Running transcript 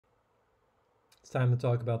time to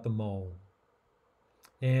talk about the mole.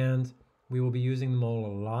 And we will be using the mole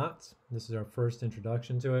a lot. This is our first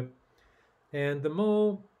introduction to it. And the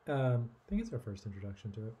mole, I think it's our first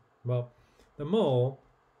introduction to it. Well, the mole,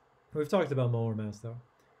 we've talked about molar mass though,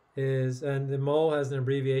 and the mole has an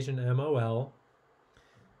abbreviation MOL,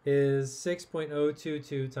 is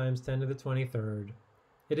 6.022 times 10 to the 23rd.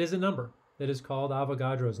 It is a number. It is called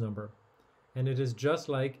Avogadro's number. And it is just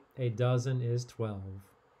like a dozen is 12.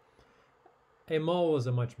 A mole is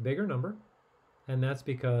a much bigger number, and that's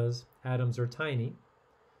because atoms are tiny.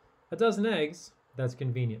 A dozen eggs, that's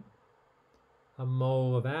convenient. A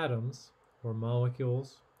mole of atoms, or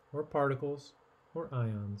molecules, or particles, or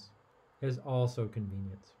ions, is also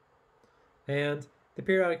convenient. And the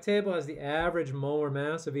periodic table has the average molar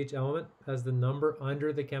mass of each element as the number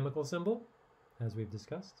under the chemical symbol, as we've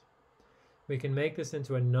discussed. We can make this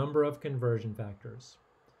into a number of conversion factors.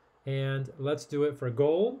 And let's do it for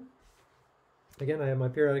gold. Again, I have my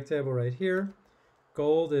periodic table right here.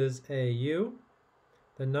 Gold is Au.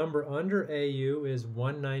 The number under Au is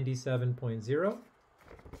 197.0.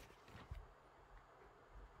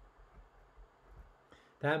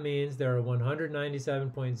 That means there are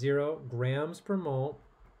 197.0 grams per mole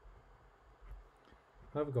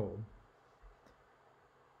of gold.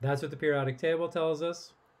 That's what the periodic table tells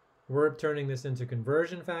us. We're turning this into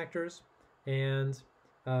conversion factors, and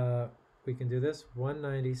we can do this.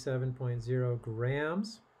 197.0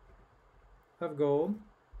 grams of gold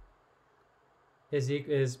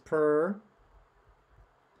is per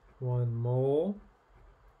 1 mole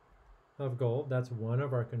of gold. That's one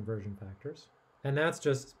of our conversion factors. And that's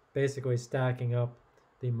just basically stacking up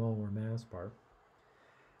the molar mass part.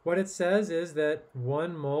 What it says is that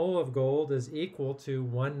 1 mole of gold is equal to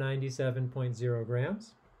 197.0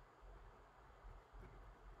 grams.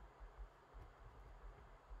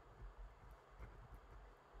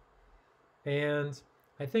 And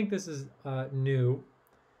I think this is new.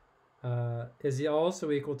 Is also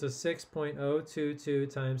equal to 6.022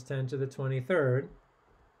 times 10 to the 23rd.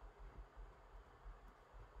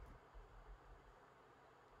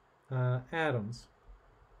 Atoms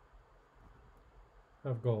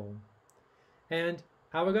of gold. And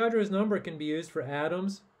Avogadro's number can be used for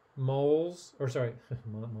atoms, moles, or sorry,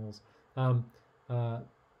 not moles,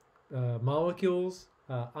 molecules,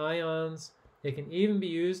 ions. It can even be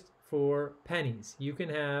used for pennies. You can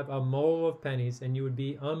have a mole of pennies and you would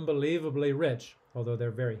be unbelievably rich, although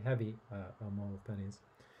they're very heavy, a mole of pennies.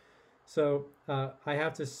 So I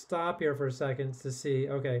have to stop here for a second to see,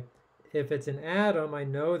 okay, if it's an atom, I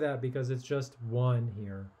know that because it's just 1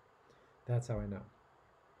 here. That's how I know.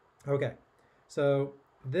 Okay, so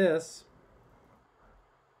this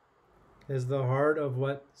is the heart of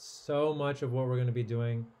so much of what we're going to be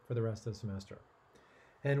doing for the rest of the semester.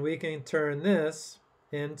 And we can turn this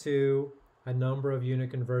into a number of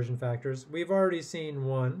unit conversion factors. We've already seen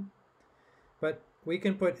one, but we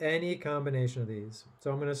can put any combination of these.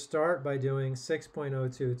 So I'm going to start by doing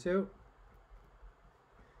 6.022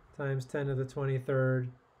 times 10 to the 23rd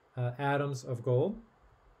atoms of gold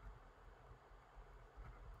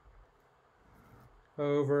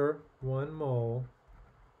over 1 mole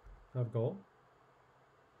of gold.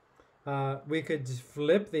 We could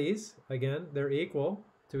flip these. Again, they're equal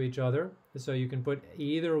to each other. So you can put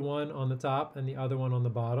either one on the top and the other one on the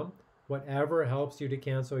bottom. Whatever helps you to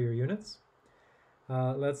cancel your units.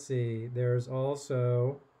 Let's see. There's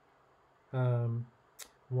also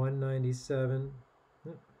 197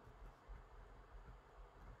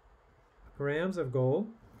 grams of gold.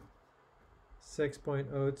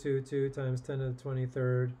 6.022 times 10 to the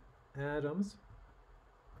 23rd atoms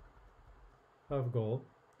of gold.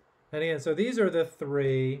 And again, so these are the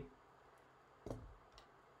 3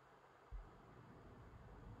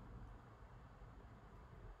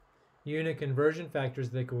 unit conversion factors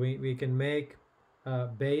that we can make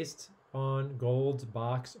based on gold's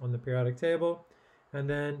box on the periodic table. And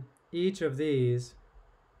then each of these,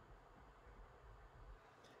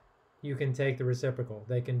 you can take the reciprocal.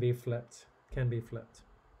 They can be flipped,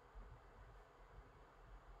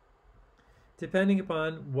 depending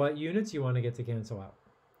upon what units you want to get to cancel out.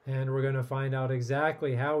 And we're going to find out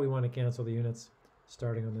exactly how we want to cancel the units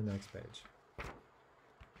starting on the next page.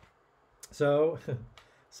 So,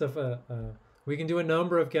 we can do a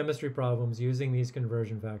number of chemistry problems using these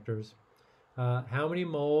conversion factors. How many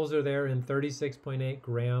moles are there in 36.8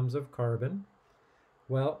 grams of carbon?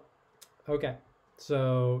 Well, okay,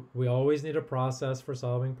 so we always need a process for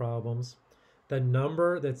solving problems. The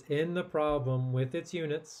number that's in the problem with its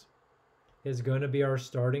units is going to be our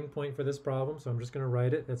starting point for this problem. So I'm just going to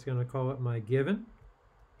write it. It's going to call it my given.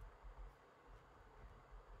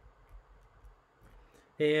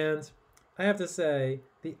 And I have to say,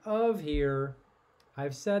 the of here,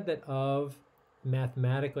 I've said that of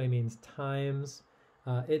mathematically means times.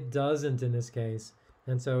 It doesn't in this case.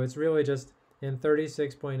 And so it's really just in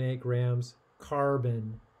 36.8 grams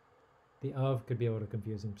carbon. The of could be a little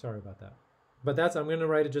confusing. Sorry about that. But I'm going to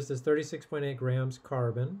write it just as 36.8 grams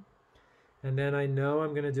carbon. And then I know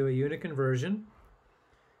I'm going to do a unit conversion.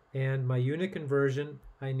 And my unit conversion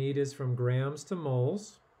I need is from grams to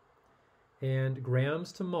moles. And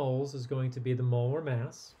grams to moles is going to be the molar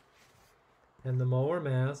mass. And the molar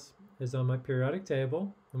mass is on my periodic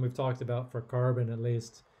table. And we've talked about for carbon at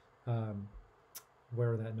least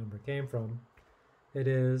where that number came from. It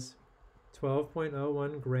is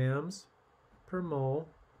 12.01 grams per mole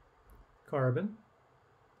carbon,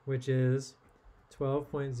 which is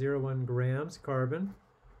 12.01 grams carbon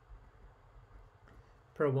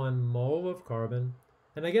per 1 mole of carbon.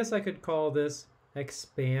 And I guess I could call this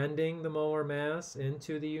expanding the molar mass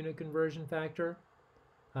into the unit conversion factor.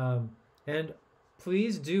 And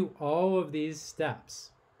please do all of these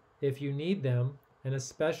steps if you need them, and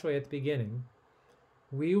especially at the beginning.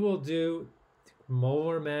 We will do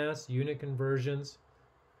molar mass unit conversions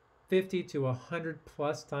 50 to 100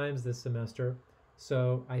 plus times this semester.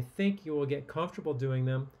 So I think you will get comfortable doing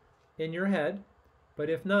them in your head, but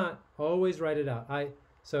if not, always write it out.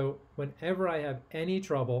 So whenever I have any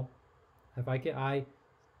trouble, I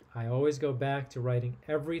always go back to writing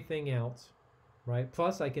everything out, right?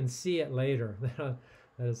 Plus I can see it later.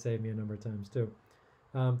 That'll save me a number of times too.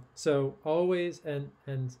 So always, and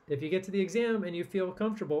if you get to the exam and you feel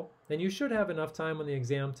comfortable, then you should have enough time on the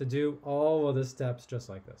exam to do all of the steps just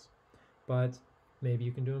like this. But maybe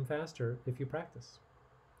you can do them faster if you practice.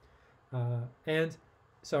 And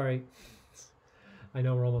sorry, I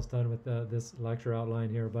know we're almost done with this lecture outline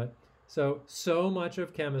here, but so much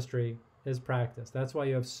of chemistry is practice. That's why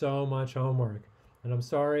you have so much homework. And I'm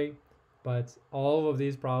sorry, but all of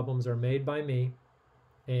these problems are made by me,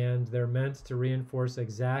 and they're meant to reinforce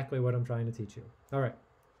exactly what I'm trying to teach you. All right,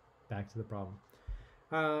 back to the problem.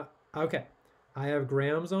 Okay, I have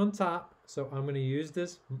grams on top, so I'm going to use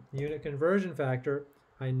this unit conversion factor.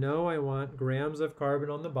 I know I want grams of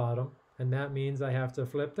carbon on the bottom, and that means I have to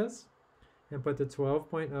flip this and put the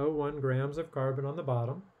 12.01 grams of carbon on the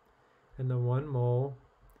bottom and the 1 mole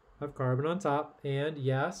of carbon on top. And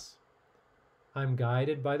yes, I'm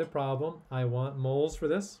guided by the problem. I want moles for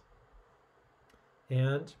this.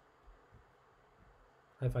 And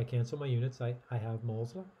if I cancel my units, I have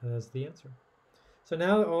moles left as the answer. So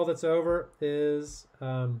now all that's over is,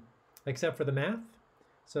 except for the math,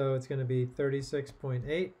 so it's going to be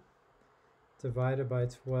 36.8 divided by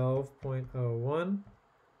 12.01,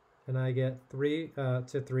 and I get 3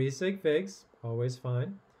 sig figs, always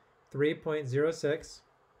fine, 3.06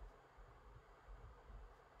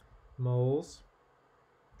 moles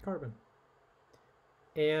carbon.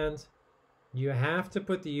 And you have to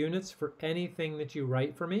put the units for anything that you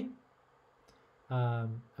write for me.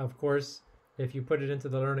 Of course, if you put it into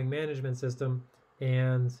the learning management system,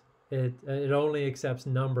 and it only accepts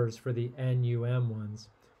numbers for the NUM ones,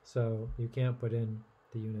 so you can't put in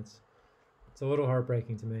the units. It's a little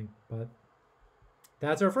heartbreaking to me, but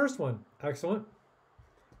that's our first one. Excellent.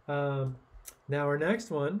 Now our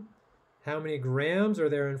next one, how many grams are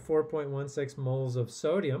there in 4.16 moles of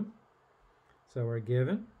sodium? So we're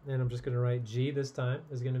given, and I'm just going to write G this time,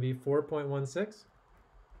 is going to be 4.16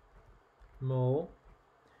 mole.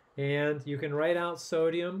 And you can write out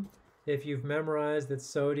sodium. If you've memorized that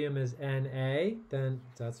sodium is Na, then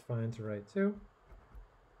that's fine to write too.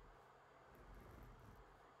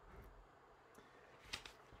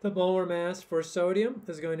 The molar mass for sodium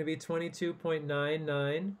is going to be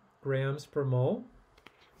 22.99 grams per mole.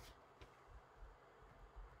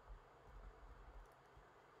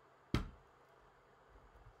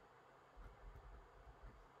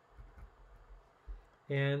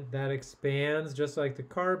 And that expands just like the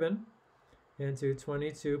carbon into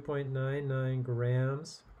 22.99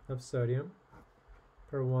 grams of sodium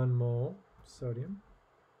per 1 mole sodium.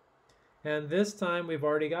 And this time we've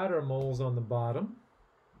already got our moles on the bottom.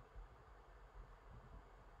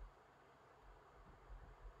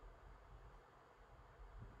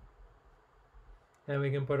 And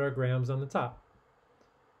we can put our grams on the top.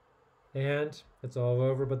 And it's all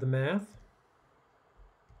over but the math.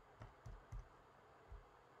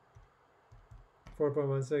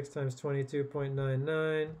 4.16 times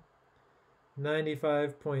 22.99,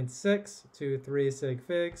 95.6 to 3 sig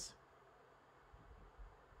figs.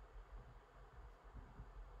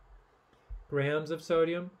 Grams of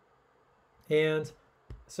sodium. And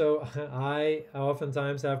so I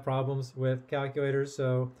oftentimes have problems with calculators.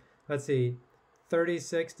 So let's see,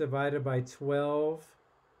 36 divided by 12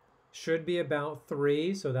 should be about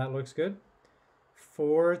 3, so that looks good.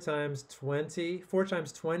 4 times 20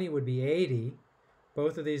 would be 80.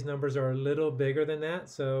 Both of these numbers are a little bigger than that,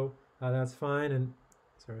 so that's fine. And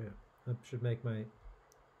sorry, I should make my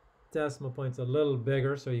decimal points a little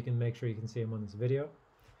bigger so you can make sure you can see them on this video.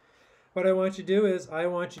 What I want you to do is I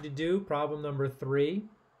want you to do problem number 3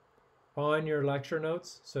 on your lecture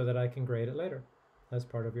notes so that I can grade it later as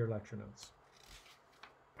part of your lecture notes.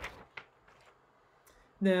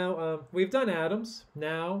 Now, we've done atoms.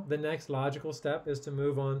 Now, the next logical step is to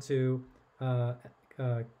move on to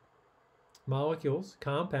molecules,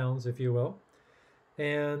 compounds, if you will.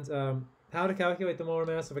 And how to calculate the molar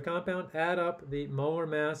mass of a compound? Add up the molar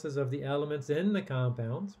masses of the elements in the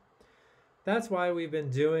compound. That's why we've been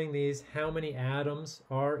doing these how many atoms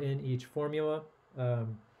are in each formula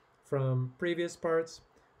from previous parts.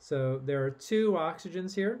 So there are 2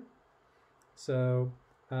 oxygens here. So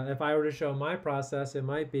if I were to show my process, it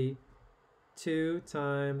might be 2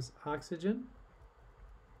 times oxygen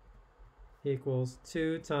equals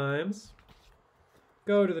 2 times,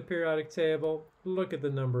 go to the periodic table, look at the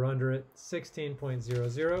number under it,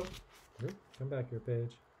 16.00. Come back here,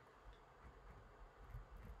 page.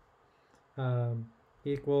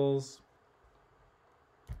 Equals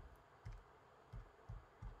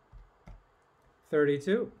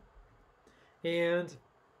 32. And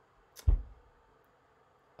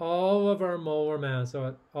all of our molar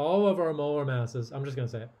masses, I'm just going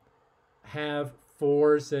to say it, have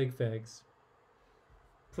 4 sig figs.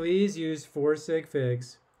 Please use 4 sig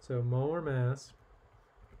figs. So molar mass,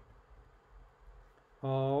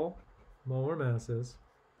 all molar masses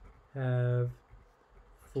have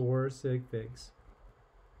 4 sig figs.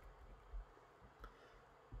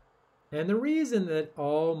 And the reason that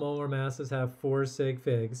all molar masses have 4 sig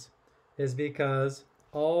figs is because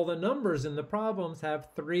all the numbers in the problems have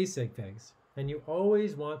 3 sig figs. And you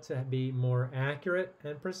always want to be more accurate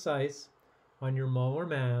and precise on your molar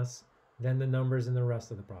mass than the numbers in the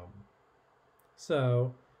rest of the problem.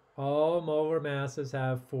 So all molar masses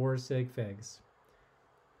have 4 sig figs,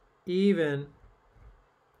 even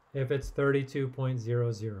if it's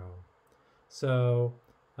 32.00. So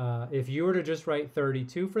if you were to just write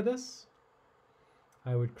 32 for this,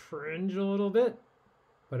 I would cringe a little bit,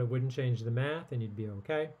 but it wouldn't change the math and you'd be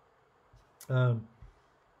okay.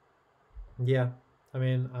 Yeah, I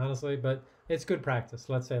mean, honestly, but it's good practice,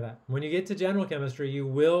 let's say that. When you get to general chemistry, you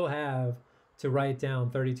will have to write down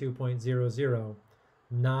 32.00,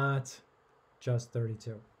 not just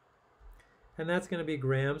 32. And that's going to be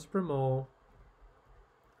grams per mole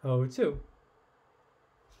O2.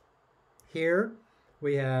 Here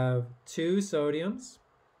we have 2 sodiums,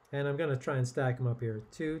 and I'm going to try and stack them up here.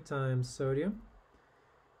 2 times sodium,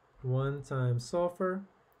 1 times sulfur,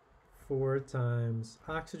 4 times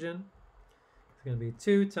oxygen. It's going to be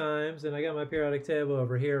 2 times, and I got my periodic table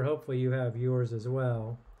over here. Hopefully you have yours as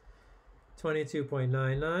well.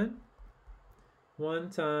 22.99. 1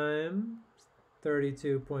 times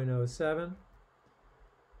 32.07.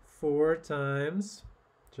 4 times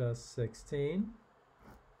just 16.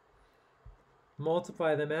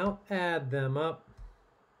 Multiply them out, add them up.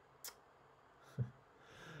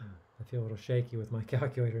 I feel a little shaky with my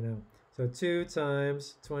calculator now. So 2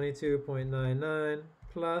 times 22.99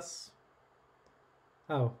 plus,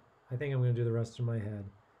 oh, I think I'm going to do the rest in my head,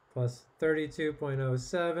 plus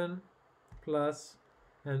 32.07 plus,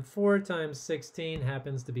 and 4 times 16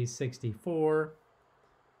 happens to be 64.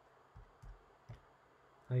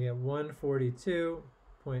 I get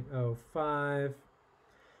 142.05.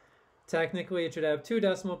 Technically, it should have 2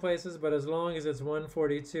 decimal places, but as long as it's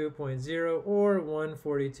 142.0 or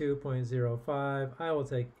 142.05, I will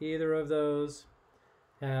take either of those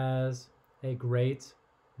as a great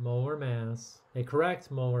molar mass, a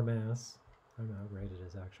correct molar mass, I don't know how great it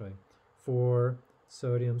is actually, for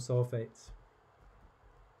sodium sulfates.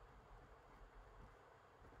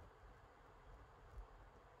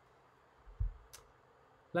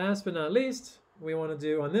 Last but not least, we want to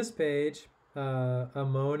do on this page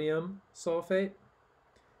ammonium sulfate.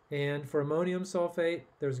 And for ammonium sulfate,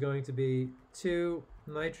 there's going to be 2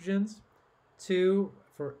 nitrogens, 2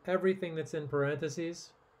 for everything that's in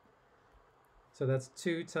parentheses. So that's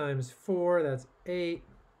 2 times 4, that's 8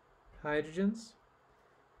 hydrogens,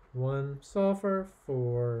 1 sulfur,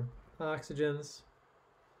 4 oxygens,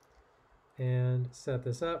 and set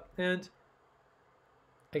this up. And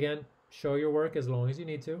again, show your work as long as you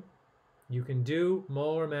need to. You can do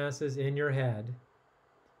molar masses in your head.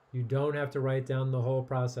 You don't have to write down the whole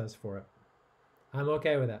process for it. I'm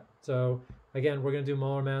okay with that. So again, we're going to do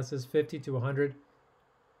molar masses 50 to 100,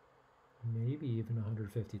 maybe even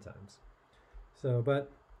 150 times. So, but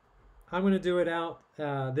I'm going to do it out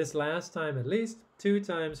this last time at least. 2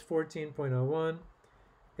 times 14.01,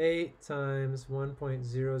 8 times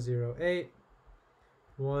 1.008,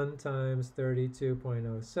 1 times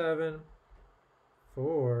 32.07,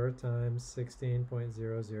 4 times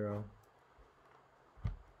 16.00.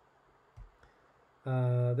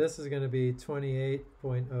 This is going to be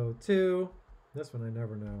 28.02. This one I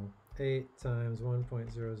never know. 8 times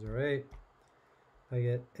 1.008. I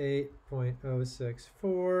get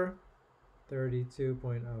 8.064,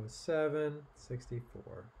 32.07,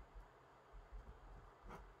 64.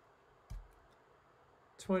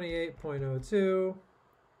 28.02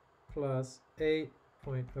 plus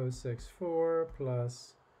 8.064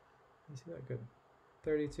 plus, you see that good,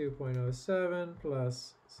 32.07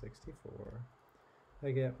 plus 64.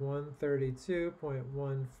 I get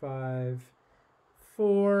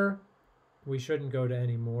 132.154. We shouldn't go to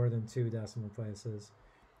any more than 2 decimal places.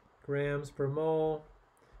 Grams per mole,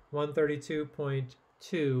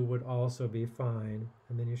 132.2 would also be fine,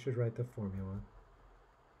 and then you should write the formula.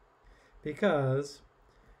 Because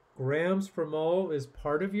grams per mole is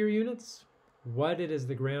part of your units, what it is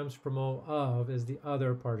the grams per mole of is the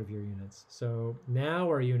other part of your units. So now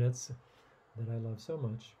our units that I love so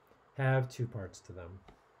much have 2 parts to them.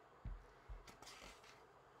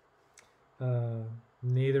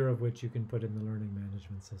 Neither of which you can put in the learning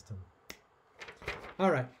management system. All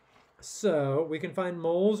right, so we can find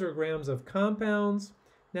moles or grams of compounds.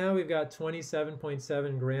 Now we've got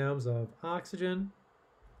 27.7 grams of oxygen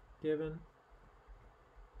given.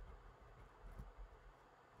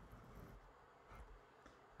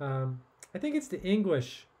 I think it's the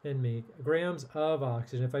English in me, grams of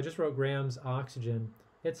oxygen. If I just wrote grams oxygen,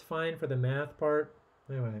 it's fine for the math part.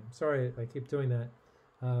 Anyway, sorry I keep doing that.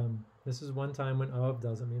 This is one time when of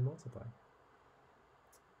doesn't mean multiply.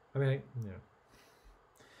 I mean, yeah.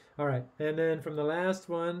 All right, and then from the last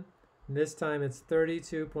one, this time it's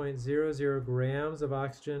 32.00 grams of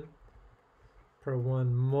oxygen per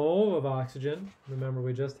 1 mole of oxygen. Remember,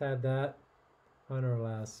 we just had that on our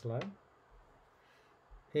last slide.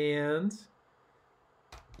 And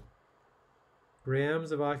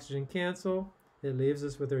grams of oxygen cancel. It leaves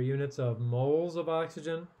us with our units of moles of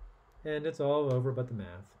oxygen, and it's all over but the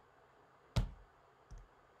math.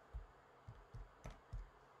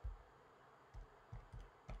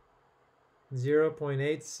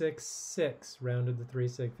 .866 rounded to 3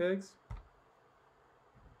 sig figs.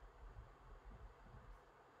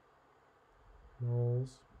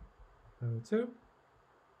 Moles O2.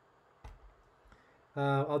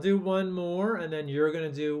 I'll do one more, and then you're going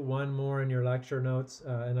to do one more in your lecture notes,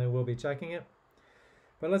 and I will be checking it.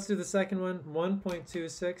 But let's do the second one.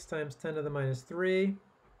 1.26 times 10 to the minus 3.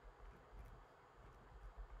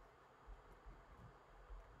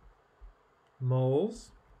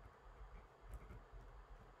 Moles.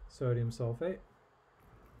 Sodium sulfate.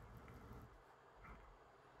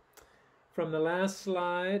 From the last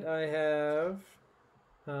slide, I have,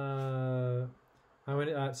 so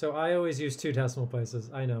I always use 2 decimal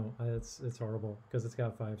places. I know, it's horrible because it's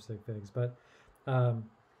got 5 sig figs, but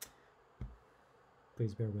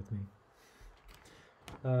please bear with me.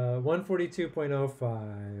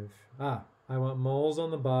 142.05. I want moles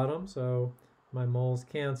on the bottom, so my moles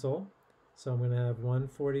cancel. So I'm going to have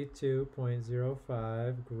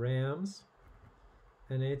 142.05 grams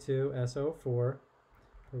Na2SO4 for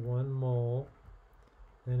 1 mole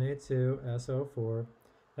Na2SO4.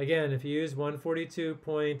 Again, if you use 142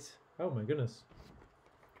 oh my goodness,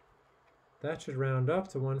 that should round up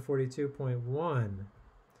to 142.1.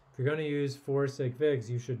 If you're going to use 4 sig figs,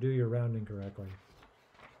 you should do your rounding correctly.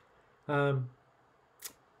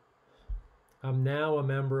 I'm now a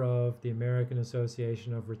member of the American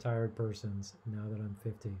Association of Retired Persons, now that I'm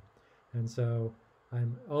 50. And so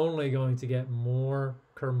I'm only going to get more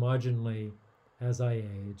curmudgeonly as I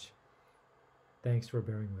age. Thanks for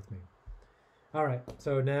bearing with me. All right,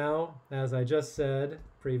 so now, as I just said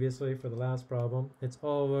previously for the last problem, it's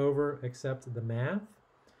all over except the math.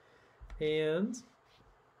 And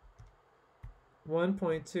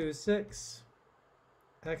 1.26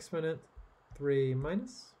 exponent 3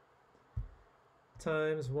 minus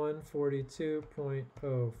times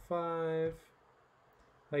 142.05.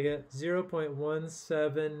 I get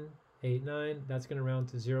 0.1789. That's going to round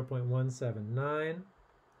to 0.179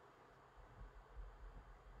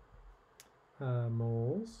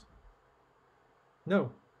 moles.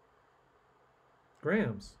 No,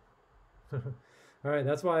 grams. All right,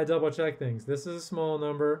 that's why I double check things. This is a small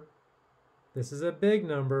number. This is a big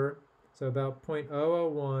number. So about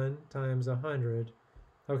 0.001 times 100.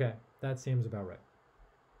 Okay, that seems about right.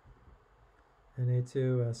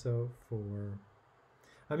 Na2SO4.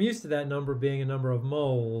 I'm used to that number being a number of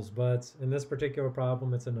moles, but in this particular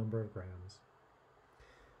problem, it's a number of grams.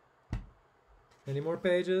 Any more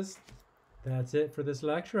pages? That's it for this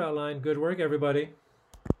lecture outline. Good work, everybody.